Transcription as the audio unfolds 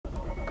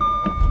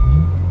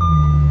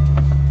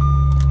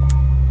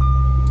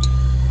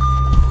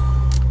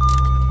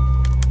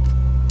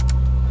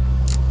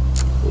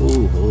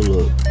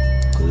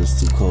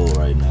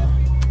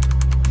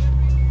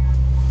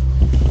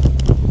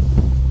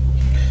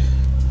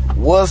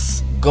What's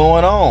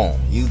going on,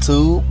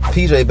 YouTube?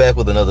 PJ back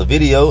with another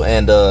video,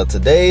 and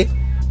today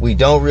we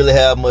don't really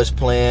have much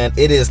planned.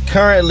 It is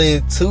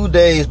currently 2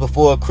 days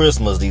before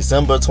Christmas,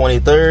 December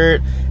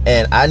 23rd,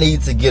 and I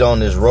need to get on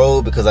this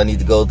road because I need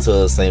to go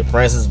to St.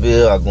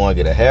 Francisville. I'm going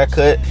to get a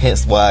haircut,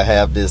 hence why I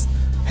have this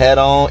hat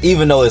on,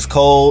 even though it's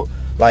cold.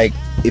 Like,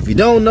 if you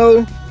don't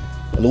know,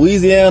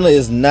 Louisiana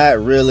is not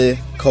really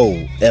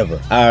cold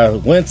ever. Our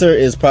winter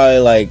is probably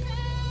like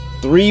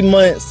 3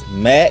 months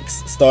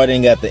max,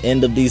 starting at the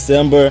end of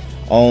December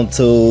on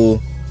to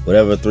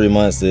whatever 3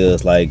 months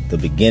is, like the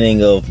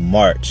beginning of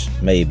March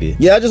maybe.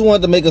 Yeah, I just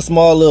wanted to make a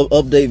small little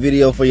update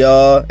video for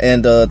y'all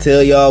and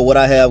tell y'all what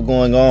I have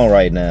going on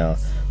right now.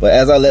 But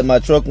as I let my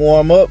truck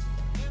warm up,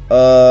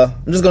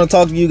 I'm just gonna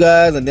talk to you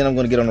guys and then I'm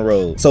gonna get on the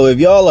road. So if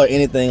y'all are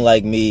anything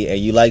like me and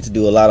you like to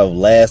do a lot of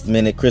last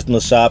minute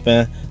Christmas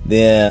shopping,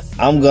 then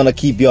I'm gonna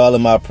keep y'all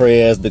in my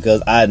prayers,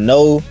 because I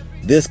know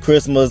this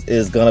Christmas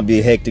is gonna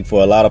be hectic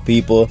for a lot of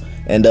people,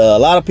 and a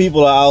lot of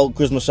people are out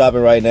Christmas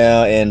shopping right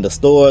now and the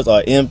stores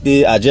are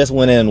empty. I just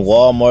went in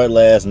Walmart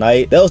last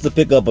night. That was to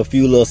pick up a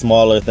few little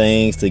smaller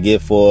things to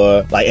get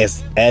for, like,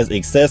 as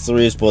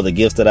accessories for the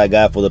gifts that I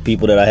got for the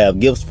people that I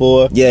have gifts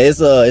for. Yeah, it's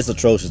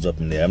atrocious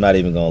up in there, I'm not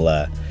even gonna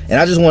lie. And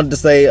I just wanted to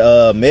say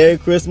Merry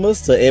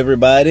Christmas to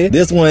everybody.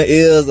 This one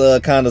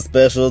is kind of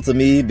special to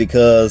me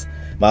because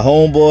my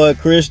homeboy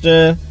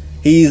Christian,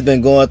 he's been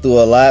going through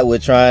a lot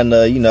with trying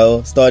to, you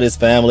know, start his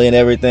family and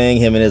everything,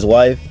 him and his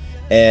wife.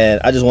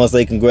 And I just want to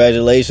say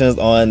congratulations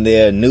on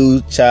their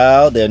new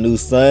child, their new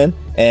son,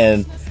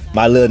 and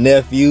my little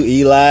nephew,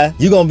 Eli.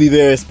 You're going to be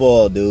very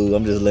spoiled, dude.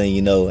 I'm just letting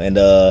you know. And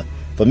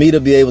for me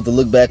to be able to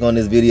look back on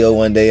this video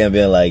one day and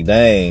be like,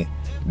 dang,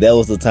 that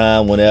was the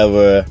time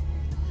whenever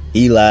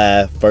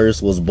Eli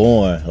first was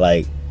born.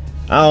 Like,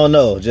 I don't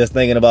know, just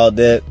thinking about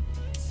that.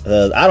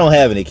 I don't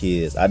have any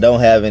kids. I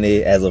don't have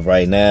any as of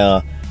right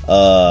now.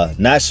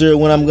 Not sure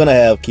when I'm gonna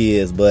have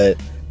kids, but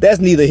that's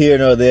neither here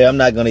nor there. I'm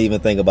not gonna even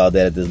think about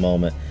that at this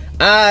moment.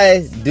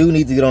 I do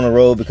need to get on the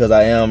road because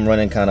I am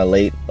running kind of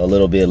late, a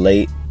little bit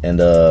late, and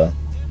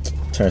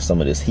turn some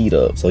of this heat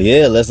up. So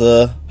yeah, let's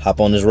hop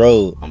on this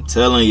road. I'm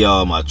telling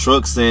y'all, my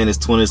truck saying it's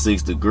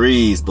 26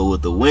 degrees, but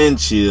with the wind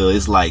chill,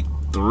 it's like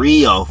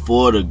 3 or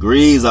 4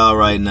 degrees out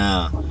right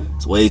now.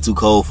 It's way too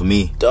cold for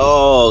me.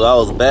 Dog, I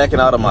was backing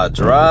out of my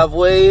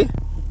driveway,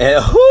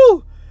 and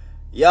whoo,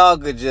 y'all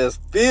could just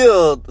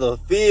feel the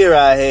fear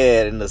I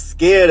had and the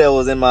scare that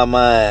was in my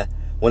mind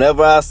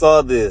whenever I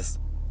saw this.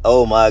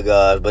 Oh my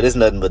gosh, but it's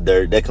nothing but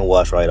dirt. That can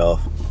wash right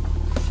off.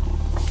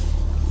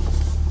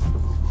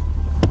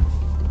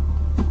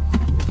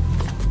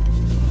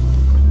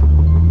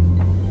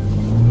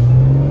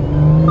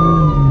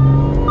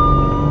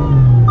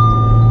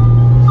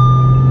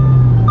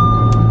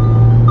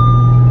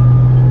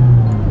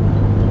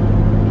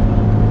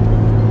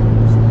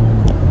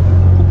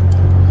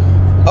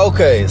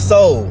 Okay,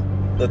 so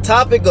the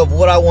topic of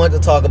what I wanted to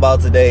talk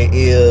about today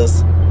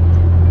is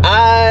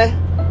I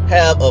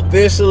have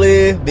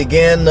officially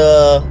begun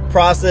the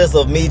process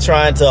of me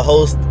trying to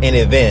host an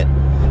event.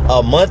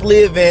 A monthly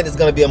event. Is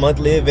going to be a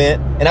monthly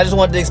event, and I just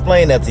wanted to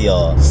explain that to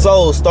y'all.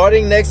 So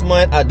starting next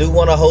month, I do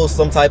want to host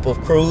some type of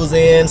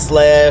cruise-in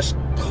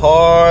 /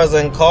 cars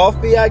and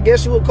coffee, I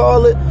guess you would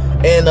call it,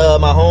 in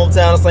my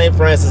hometown of St.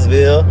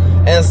 Francisville.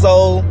 And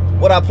so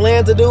what I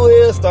plan to do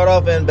is start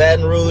off in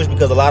Baton Rouge,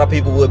 because a lot of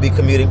people will be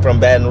commuting from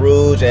Baton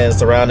Rouge and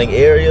surrounding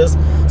areas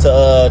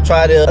to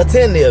try to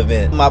attend the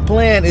event. My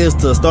plan is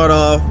to start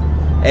off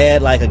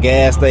at like a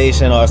gas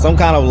station or some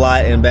kind of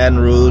lot in Baton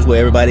Rouge where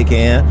everybody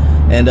can.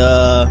 And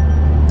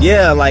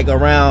yeah, like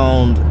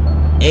around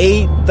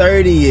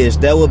 8:30-ish,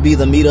 that would be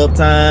the meetup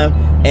time.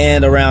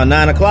 And around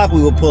 9 o'clock,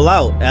 we will pull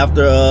out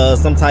after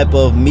some type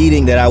of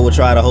meeting that I would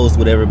try to host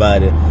with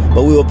everybody.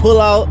 But we will pull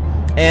out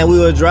and we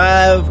will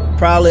drive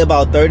probably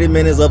about 30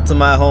 minutes up to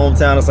my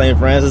hometown of St.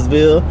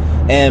 Francisville.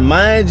 And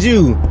mind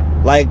you,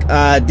 like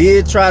I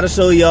did try to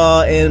show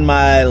y'all in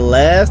my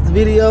last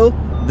video,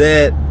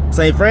 that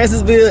St.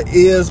 Francisville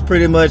is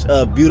pretty much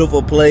a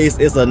beautiful place.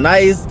 It's a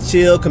nice,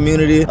 chill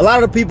community. A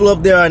lot of the people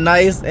up there are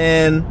nice,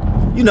 and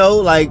you know,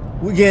 like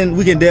we can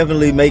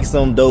definitely make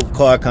some dope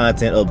car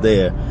content up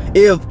there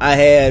if I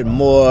had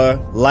more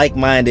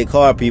like-minded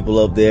car people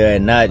up there,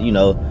 and not, you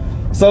know,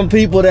 some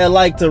people that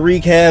like to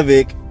wreak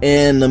havoc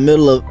in the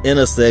middle of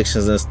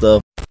intersections and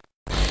stuff.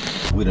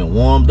 We done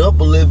warmed up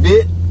a little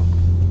bit.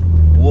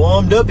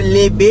 Warmed up a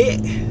little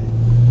bit.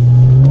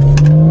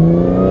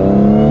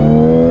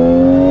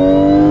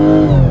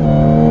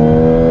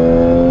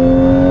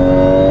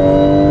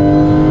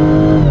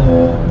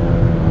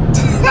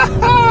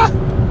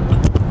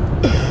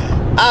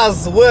 I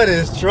swear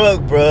this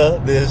truck,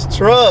 bruh, this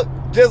truck,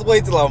 just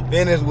wait till I'm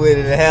finished with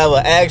it and have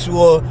an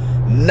actual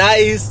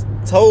nice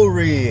tow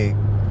rig.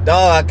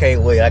 Dog, I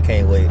can't wait, I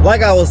can't wait.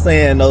 Like I was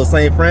saying though,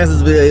 St.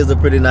 Francisville is a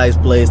pretty nice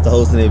place to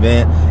host an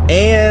event.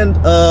 And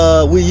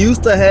we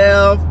used to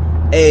have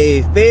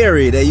a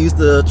ferry that used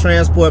to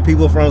transport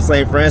people from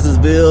St.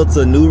 Francisville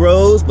to New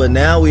Roads, but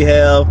now we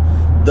have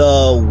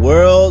the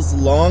world's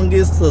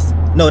longest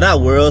no,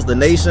 not world's, the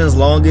nation's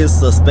longest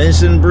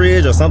suspension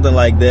bridge or something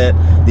like that.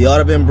 The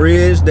Audubon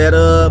Bridge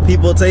that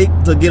people take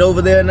to get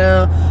over there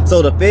now.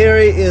 So the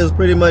ferry is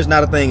pretty much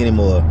not a thing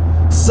anymore.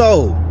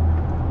 So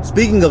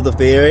speaking of the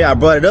ferry, I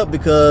brought it up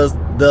because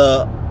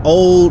the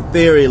old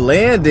ferry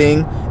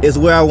landing is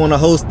where I want to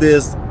host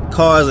this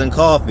Cars and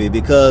Coffee,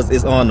 because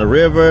it's on the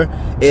river,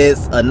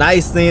 it's a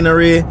nice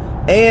scenery,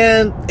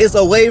 and it's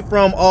away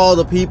from all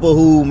the people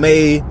who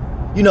may,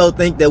 you know,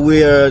 think that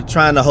we're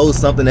trying to host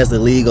something that's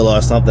illegal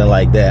or something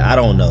like that. I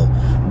don't know.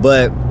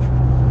 But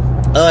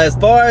as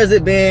far as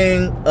it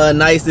being a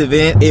nice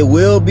event, it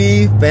will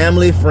be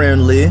family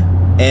friendly,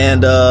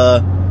 and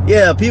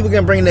yeah, people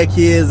can bring their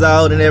kids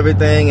out and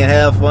everything and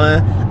have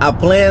fun. I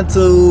plan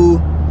to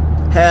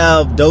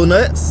have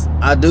donuts.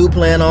 I do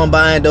plan on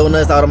buying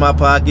donuts out of my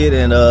pocket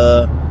and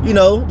you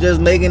know, just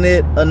making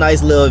it a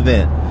nice little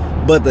event.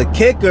 But the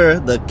kicker,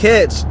 the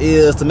catch,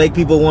 is to make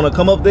people want to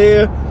come up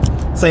there.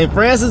 St.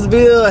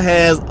 Francisville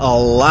has a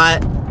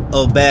lot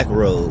of back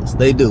roads.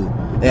 They do.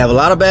 They have a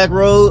lot of back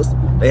roads.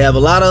 They have a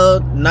lot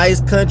of nice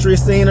country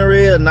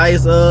scenery, a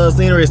nice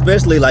scenery,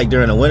 especially like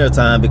during the winter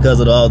time because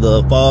of all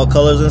the fall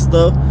colors and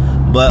stuff.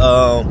 But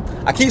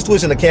I keep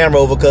switching the camera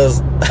over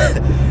because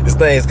this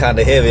thing is kind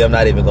of heavy, I'm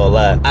not even gonna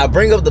lie. I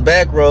bring up the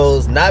back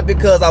roads not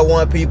because I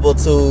want people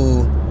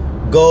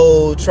to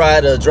go try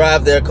to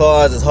drive their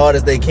cars as hard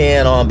as they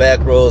can on back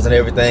roads and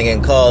everything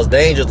and cause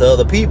danger to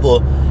other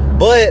people,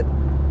 but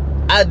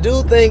I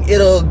do think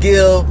it'll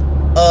give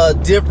a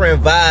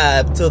different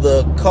vibe to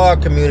the car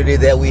community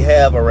that we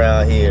have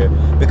around here,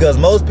 because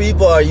most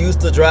people are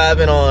used to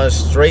driving on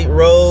straight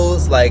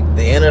roads like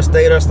the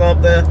interstate or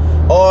something,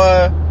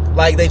 or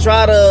like they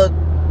try to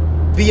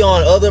be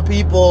on other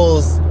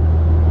people's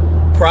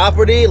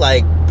property,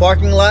 like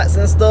parking lots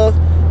and stuff,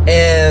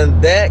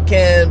 and that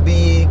can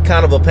be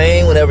kind of a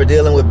pain whenever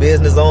dealing with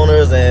business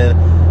owners. And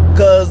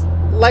because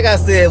like I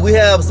said, we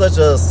have such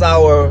a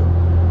sour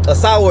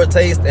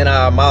taste in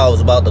our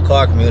mouths about the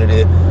car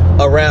community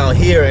around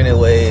here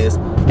anyways,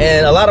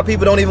 and a lot of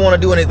people don't even want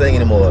to do anything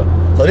anymore.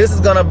 So this is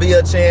gonna be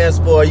a chance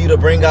for you to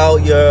bring out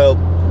your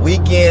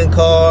weekend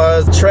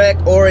cars,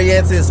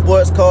 track-oriented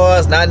sports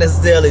cars, not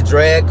necessarily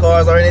drag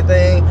cars or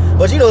anything,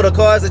 but you know, the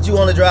cars that you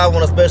want to drive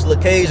on a special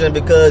occasion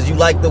because you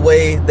like the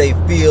way they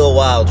feel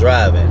while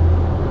driving.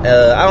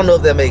 I don't know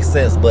if that makes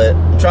sense, but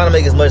I'm trying to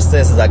make as much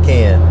sense as I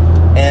can.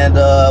 And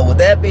with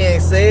that being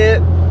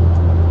said,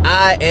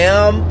 I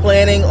am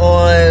planning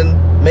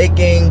on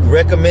making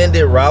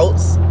recommended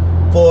routes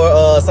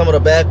for some of the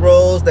back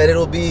roads that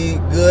it'll be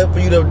good for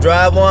you to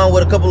drive on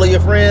with a couple of your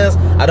friends.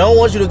 I don't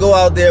want you to go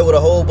out there with a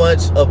whole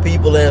bunch of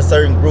people in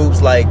certain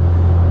groups, like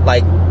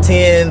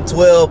 10,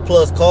 12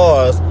 plus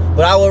cars,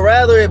 but I would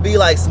rather it be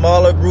like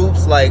smaller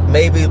groups, like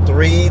maybe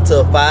 3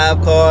 to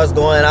 5 cars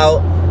going out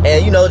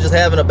and, you know, just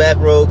having a back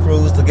road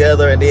cruise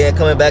together and then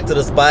coming back to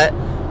the spot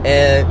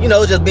and, you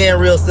know, just being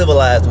real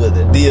civilized with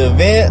it. The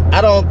event,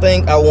 I don't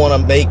think I want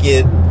to make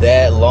it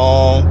that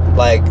long.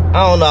 Like,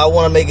 I don't know, I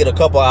want to make it a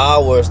couple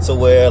hours, to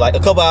where like a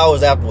couple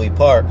hours after we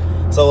park.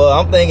 So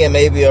I'm thinking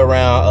maybe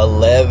around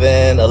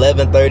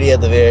 11:30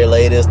 at the very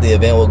latest the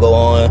event will go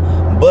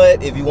on.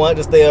 But if you want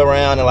to stay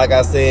around and, like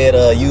I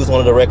said, use one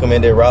of the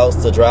recommended routes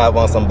to drive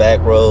on some back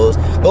roads,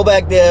 go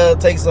back there,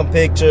 take some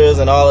pictures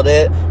and all of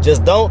that.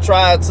 Just don't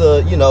try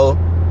to, you know,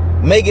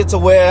 make it to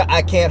where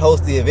I can't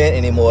host the event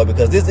anymore,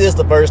 because this is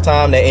the first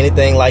time that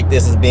anything like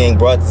this is being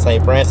brought to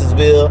St.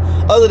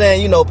 Francisville, other than,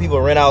 you know, people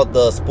rent out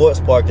the sports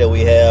park that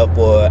we have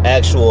for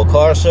actual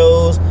car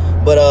shows.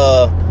 But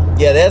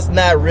yeah, that's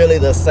not really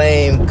the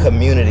same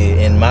community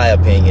in my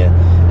opinion.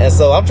 And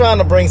so I'm trying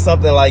to bring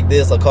something like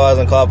this, a Cars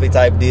and Coffee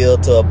type deal,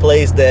 to a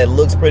place that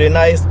looks pretty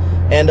nice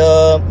and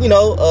you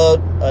know,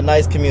 a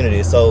nice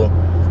community. So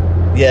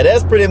yeah,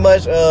 that's pretty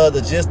much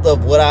the gist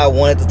of what I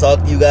wanted to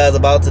talk to you guys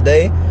about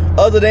today.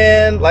 Other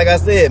than, like I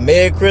said,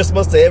 Merry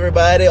Christmas to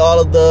everybody,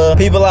 all of the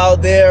people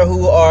out there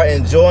who are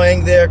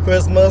enjoying their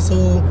Christmas,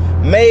 who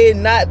may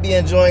not be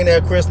enjoying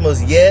their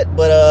Christmas yet,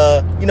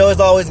 but you know, it's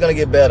always gonna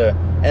get better.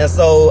 And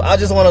so I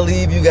just want to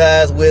leave you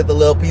guys with a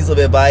little piece of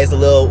advice, a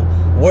little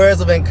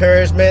words of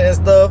encouragement and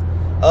stuff.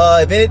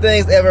 If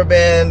anything's ever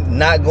been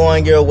not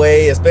going your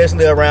way,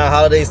 especially around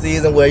holiday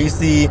season, where you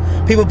see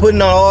people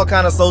putting on all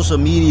kind of social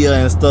media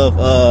and stuff,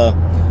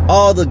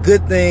 all the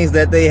good things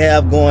that they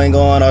have going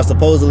on or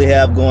supposedly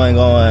have going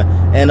on,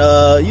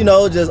 and you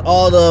know, just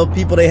all the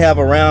people they have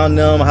around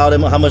them,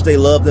 how much they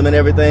love them and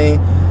everything.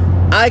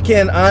 I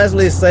can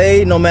honestly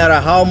say, no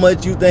matter how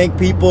much you think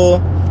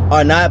people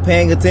are not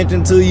paying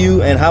attention to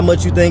you and how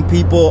much you think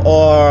people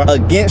are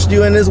against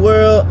you in this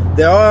world,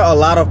 there are a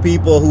lot of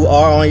people who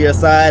are on your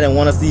side and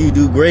want to see you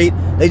do great.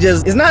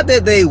 It's not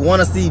that they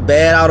want to see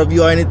bad out of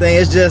you or anything,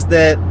 it's just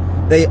that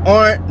they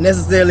aren't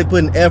necessarily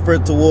putting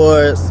effort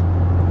towards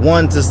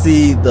wanting to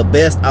see the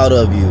best out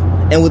of you.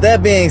 And with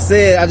that being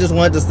said, I just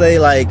wanted to say,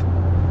 like,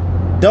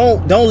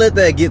 don't let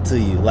that get to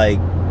you, like,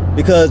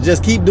 because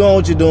just keep doing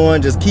what you're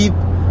doing, just keep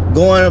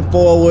going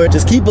forward,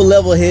 just keep a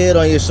level head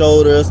on your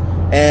shoulders.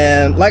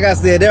 And like I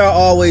said, there are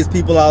always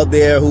people out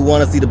there who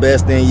want to see the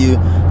best in you.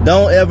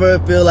 Don't ever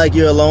feel like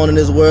you're alone in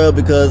this world,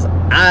 because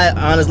I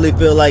honestly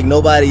feel like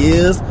nobody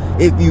is.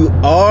 If you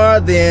are,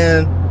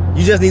 then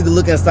you just need to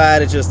look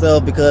inside at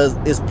yourself, because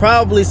it's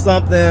probably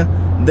something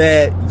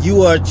that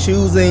you are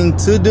choosing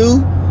to do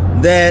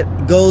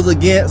that goes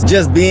against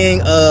just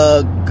being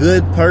a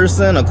good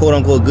person, a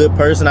quote-unquote good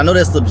person. I know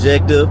that's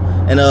subjective,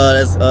 and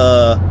that's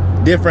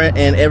different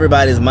in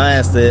everybody's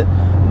mindset,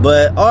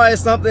 but or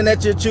it's something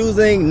that you're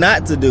choosing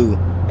not to do,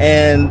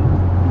 and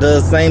the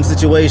same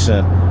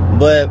situation.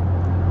 But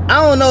I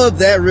don't know if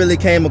that really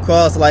came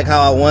across like how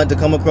I wanted to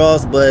come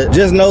across, but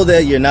just know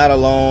that you're not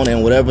alone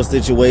in whatever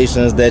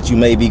situations that you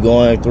may be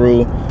going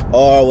through,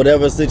 or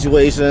whatever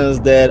situations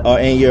that are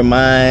in your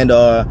mind,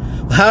 or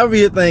however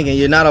you're thinking.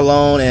 You're not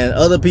alone, and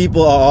other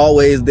people are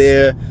always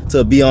there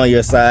to be on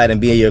your side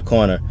and be in your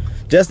corner.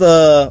 Just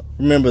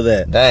remember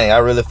that. Dang, I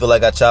really feel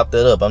like I chopped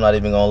that up. I'm not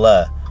even gonna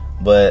lie,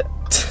 but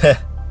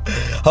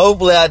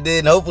hopefully I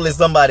didn't. Hopefully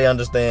somebody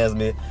understands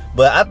me.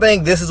 But I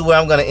think this is where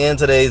I'm gonna end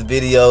today's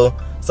video.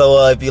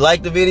 So if you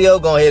like the video,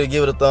 go ahead and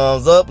give it a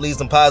thumbs up. Leave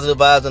some positive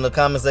vibes in the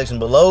comment section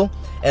below,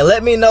 and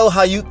let me know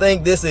how you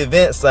think this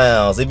event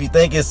sounds. If you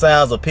think it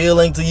sounds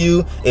appealing to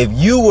you, if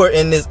you were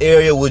in this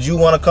area, would you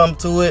want to come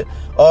to it,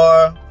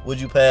 or would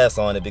you pass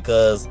on it?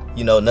 Because,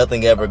 you know,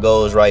 nothing ever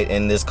goes right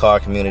in this car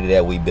community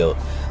that we built.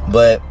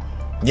 But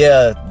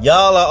yeah,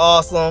 y'all are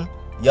awesome.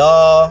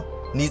 Y'all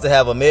need to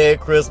have a Merry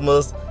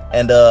Christmas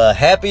and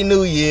Happy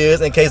New Year's,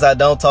 in case I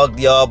don't talk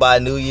to y'all by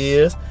New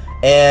Year's.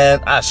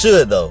 And I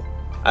should, though.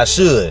 I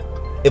should.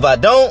 If I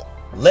don't,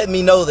 let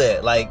me know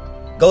that. Like,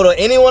 go to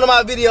any one of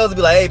my videos and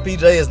be like, hey,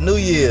 PJ, it's New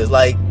Year's.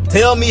 Like,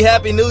 tell me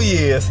Happy New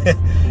Year's.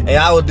 And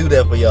I will do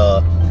that for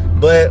y'all.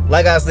 But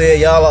like I said,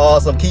 y'all are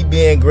awesome. Keep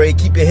being great.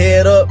 Keep your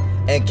head up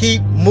and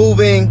keep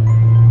moving.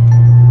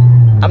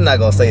 I'm not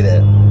going to say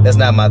that. That's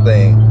not my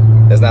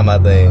thing. That's not my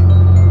thing.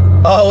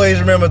 Always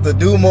remember to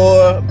do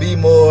more, be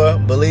more,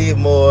 believe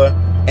more,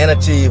 and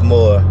achieve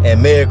more.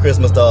 And Merry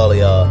Christmas to all of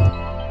y'all.